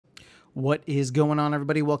What is going on,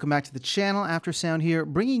 everybody? Welcome back to the channel. After Sound here,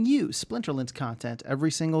 bringing you Splinterlands content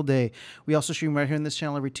every single day. We also stream right here in this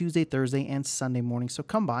channel every Tuesday, Thursday, and Sunday morning, so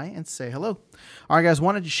come by and say hello. All right, guys,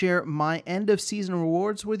 wanted to share my end of season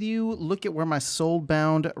rewards with you, look at where my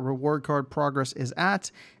soulbound reward card progress is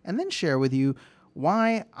at, and then share with you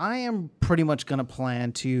why I am pretty much going to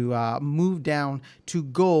plan to move down to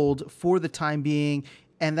gold for the time being.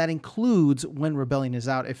 And that includes when Rebellion is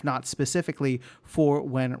out, if not specifically for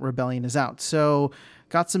when Rebellion is out. So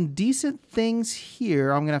got some decent things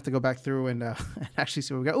here. I'm going to have to go back through and actually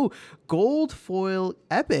see what we got. Oh, gold foil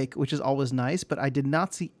epic, which is always nice, but I did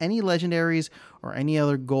not see any legendaries or any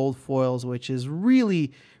other gold foils, which is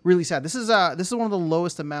really, really sad. This is one of the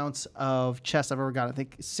lowest amounts of chests I've ever got. I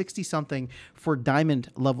think 60 something for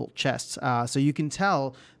diamond level chests. So you can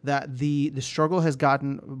tell that the struggle has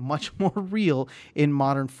gotten much more real in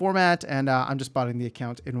modern format, and I'm just botting the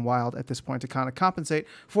account in wild at this point to kind of compensate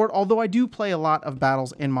for it, although I do play a lot of battles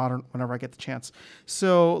in modern whenever I get the chance.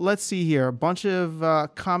 So let's see here, a bunch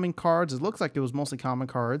of common cards. It looks like it was mostly common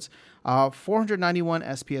cards. 491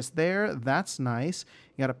 SPS there, that's nice.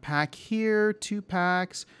 You got a pack here, 2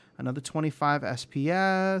 packs, another 25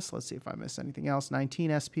 SPS. Let's see if I missed anything else. 19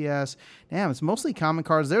 SPS. Damn, it's mostly common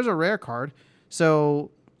cards. There's a rare card. So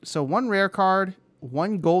one rare card,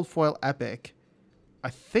 1 gold foil epic. I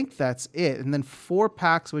think that's it. And then 4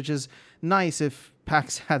 packs, which is nice if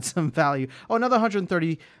packs had some value. Oh, another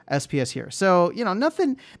 130 SPS here. So, you know,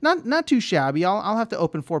 nothing, not too shabby. I'll have to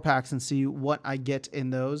open 4 packs and see what I get in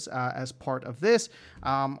those as part of this.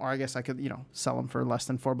 Or I guess I could, you know, sell them for less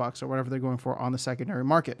than $4 or whatever they're going for on the secondary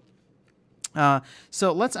market.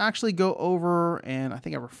 So let's actually go over, and I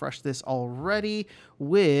think I refreshed this already,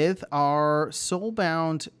 with our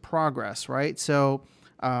soulbound progress, right? So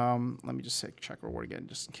let me just check reward again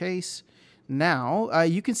just in case. Now,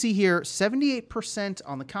 you can see here 78%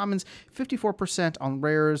 on the commons, 54% on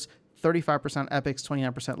rares, 35% epics,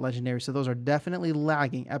 29% legendaries. So those are definitely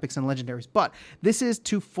lagging, epics and legendaries. But this is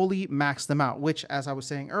to fully max them out, which, as I was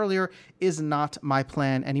saying earlier, is not my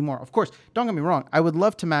plan anymore. Of course, don't get me wrong, I would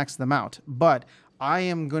love to max them out, but I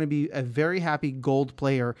am going to be a very happy gold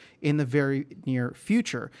player in the very near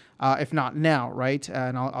future, if not now, right?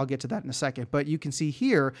 And I'll get to that in a second. But you can see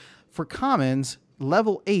here, for commons,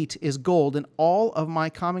 level 8 is gold, and all of my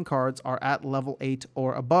common cards are at level 8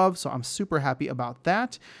 or above, so I'm super happy about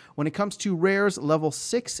that. When it comes to rares, level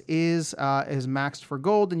 6 is maxed for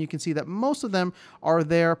gold, and you can see that most of them are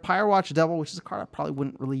there. Pirewatch Devil, which is a card I probably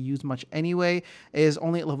wouldn't really use much anyway, is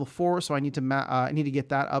only at level 4, so I need to get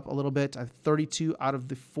that up a little bit. I have 32 out of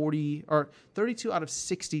the 40, or 32 out of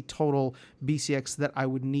 60 total BCX that I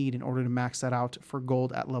would need in order to max that out for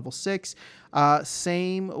gold at level 6.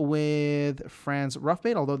 Same with Franz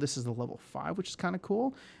Roughbait, although this is the level 5, which is kind of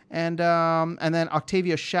cool. And then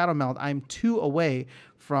Octavia Shadow Meld, I'm 2 away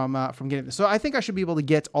from getting this. So I think I should be able to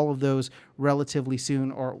get all of those relatively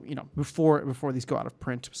soon, or, you know, before these go out of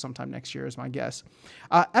print sometime next year is my guess.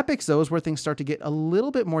 Epics, though, is where things start to get a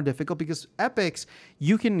little bit more difficult, because epics,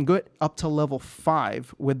 you can get up to level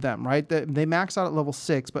 5 with them, right? They max out at level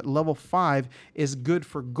 6, but level 5 is good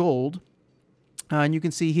for gold. And you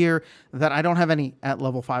can see here that I don't have any at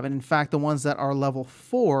level 5. And in fact, the ones that are level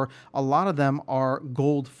 4, a lot of them are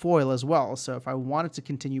gold foil as well. So if I wanted to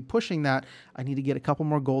continue pushing that, I need to get a couple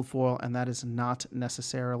more gold foil, and that is not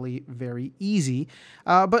necessarily very easy.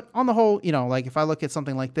 But on the whole, you know, like if I look at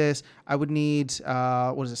something like this, I would need,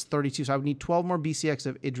 what is this, 32. So I would need 12 more BCX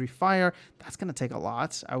of Idri Fire. That's going to take a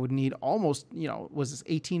lot. I would need almost, you know, was this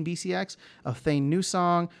 18 BCX of Thane New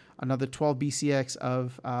Song, another 12 BCX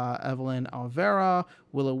of Evelyn Alvera,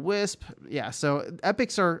 Will-O-Wisp. Yeah, so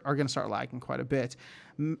epics are going to start lagging quite a bit.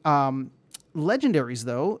 Legendaries,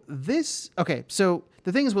 though, okay, so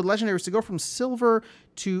the thing is with legendaries, to go from silver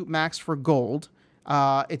to max for gold,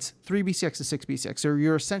 it's 3 BCX to 6 BCX. So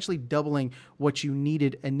you're essentially doubling what you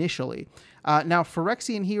needed initially. Now,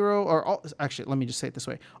 Phyrexian Hero, actually, let me just say it this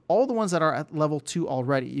way. All the ones that are at level 2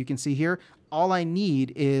 already, you can see here, all I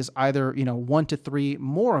need is either, you know, 1 to 3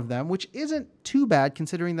 more of them, which isn't too bad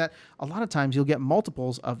considering that a lot of times you'll get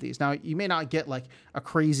multiples of these. Now, you may not get like a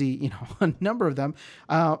crazy, you know, a number of them,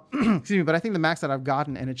 excuse me, but I think the max that I've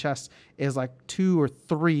gotten in a chest is like 2 or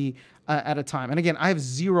 3 at a time. And again, I have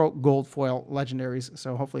 0 gold foil legendaries,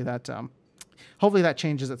 so hopefully that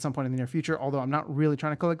changes at some point in the near future, although I'm not really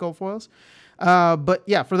trying to collect gold foils. But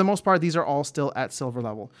yeah, for the most part, these are all still at silver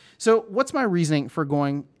level. So what's my reasoning for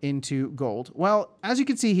going into gold? Well, as you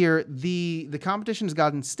can see here, the competition has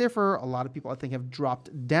gotten stiffer. A lot of people, I think, have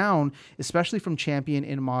dropped down, especially from champion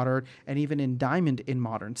in modern and even in diamond in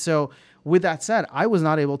modern. So with that said, I was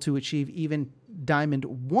not able to achieve even Diamond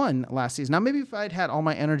 1 last season. Now, maybe if I'd had all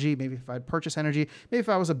my energy, maybe if I'd purchased energy, maybe if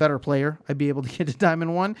I was a better player, I'd be able to get to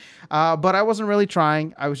Diamond 1. But I wasn't really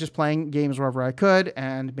trying. I was just playing games wherever I could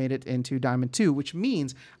and made it into Diamond 2, which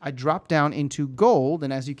means I dropped down into Gold.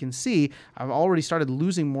 And as you can see, I've already started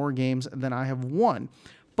losing more games than I have won.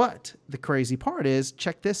 But the crazy part is,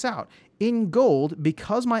 check this out. In Gold,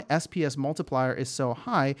 because my SPS multiplier is so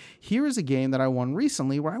high, here is a game that I won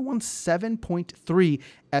recently where I won 7.3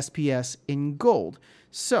 SPS in Gold.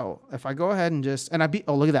 So if I go ahead and I beat,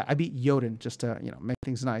 oh, look at that. I beat Yoden just to, make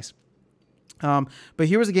things nice. But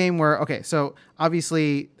here was a game where, okay, so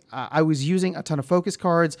obviously I was using a ton of focus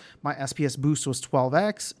cards. My SPS boost was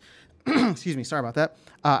 12x. Excuse me, sorry about that.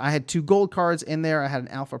 I had 2 gold cards in there. I had an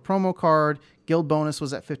alpha promo card. Guild bonus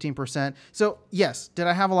was at 15%. So yes, did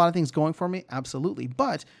I have a lot of things going for me? Absolutely.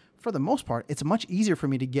 But for the most part, it's much easier for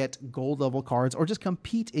me to get gold level cards or just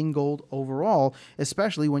compete in gold overall,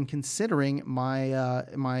 especially when considering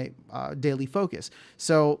my daily focus.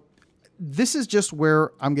 So this is just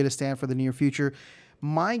where I'm going to stand for the near future.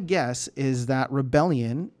 My guess is that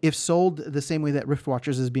Rebellion, if sold the same way that Rift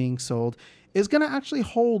Watchers is being sold, is going to actually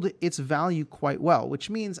hold its value quite well, which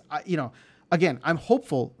means, again, I'm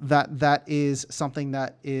hopeful that that is something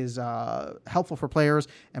that is helpful for players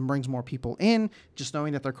and brings more people in, just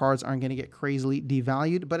knowing that their cards aren't going to get crazily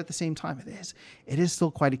devalued. But at the same time, it is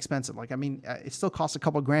still quite expensive. Like, I mean, it still costs a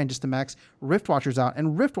couple grand just to max Rift Watchers out,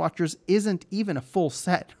 and Rift Watchers isn't even a full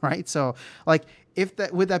set, right? So, like,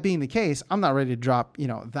 with that being the case, I'm not ready to drop,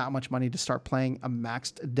 that much money to start playing a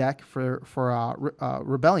maxed deck for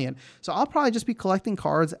Rebellion. So I'll probably just be collecting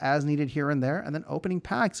cards as needed here and there, and then opening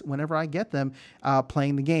packs whenever I get them,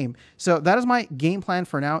 playing the game. So that is my game plan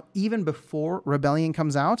for now, even before Rebellion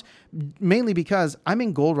comes out, mainly because I'm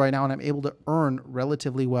in gold right now and I'm able to earn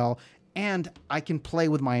relatively well. And I can play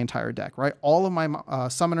with my entire deck, right? All of my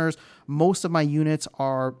summoners, most of my units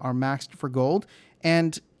are maxed for gold.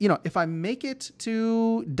 And, if I make it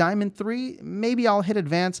to Diamond 3, maybe I'll hit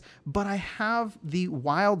Advance, but I have the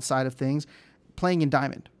wild side of things playing in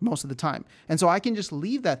Diamond most of the time. And so I can just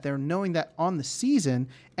leave that there knowing that on the season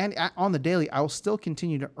and on the daily, I will still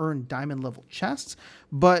continue to earn Diamond level chests.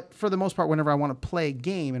 But for the most part, whenever I want to play a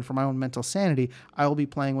game and for my own mental sanity, I will be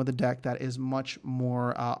playing with a deck that is much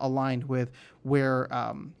more aligned with where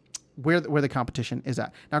the competition is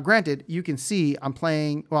at. Now, granted, you can see I'm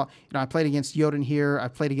playing, well, I played against Yoden here.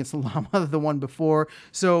 I've played against Llama, the one before.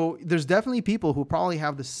 So there's definitely people who probably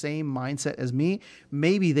have the same mindset as me.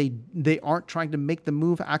 Maybe they aren't trying to make the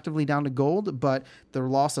move actively down to gold, but the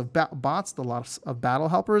loss of bots, the loss of battle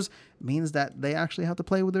helpers means that they actually have to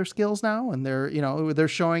play with their skills now. And they're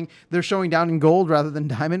showing down in gold rather than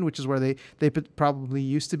diamond, which is where they probably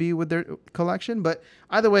used to be with their collection. But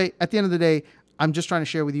either way, at the end of the day, I'm just trying to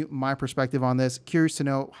share with you my perspective on this. Curious to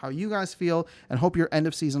know how you guys feel and hope your end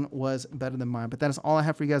of season was better than mine. But that is all I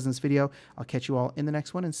have for you guys in this video. I'll catch you all in the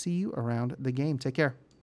next one and see you around the game. Take care.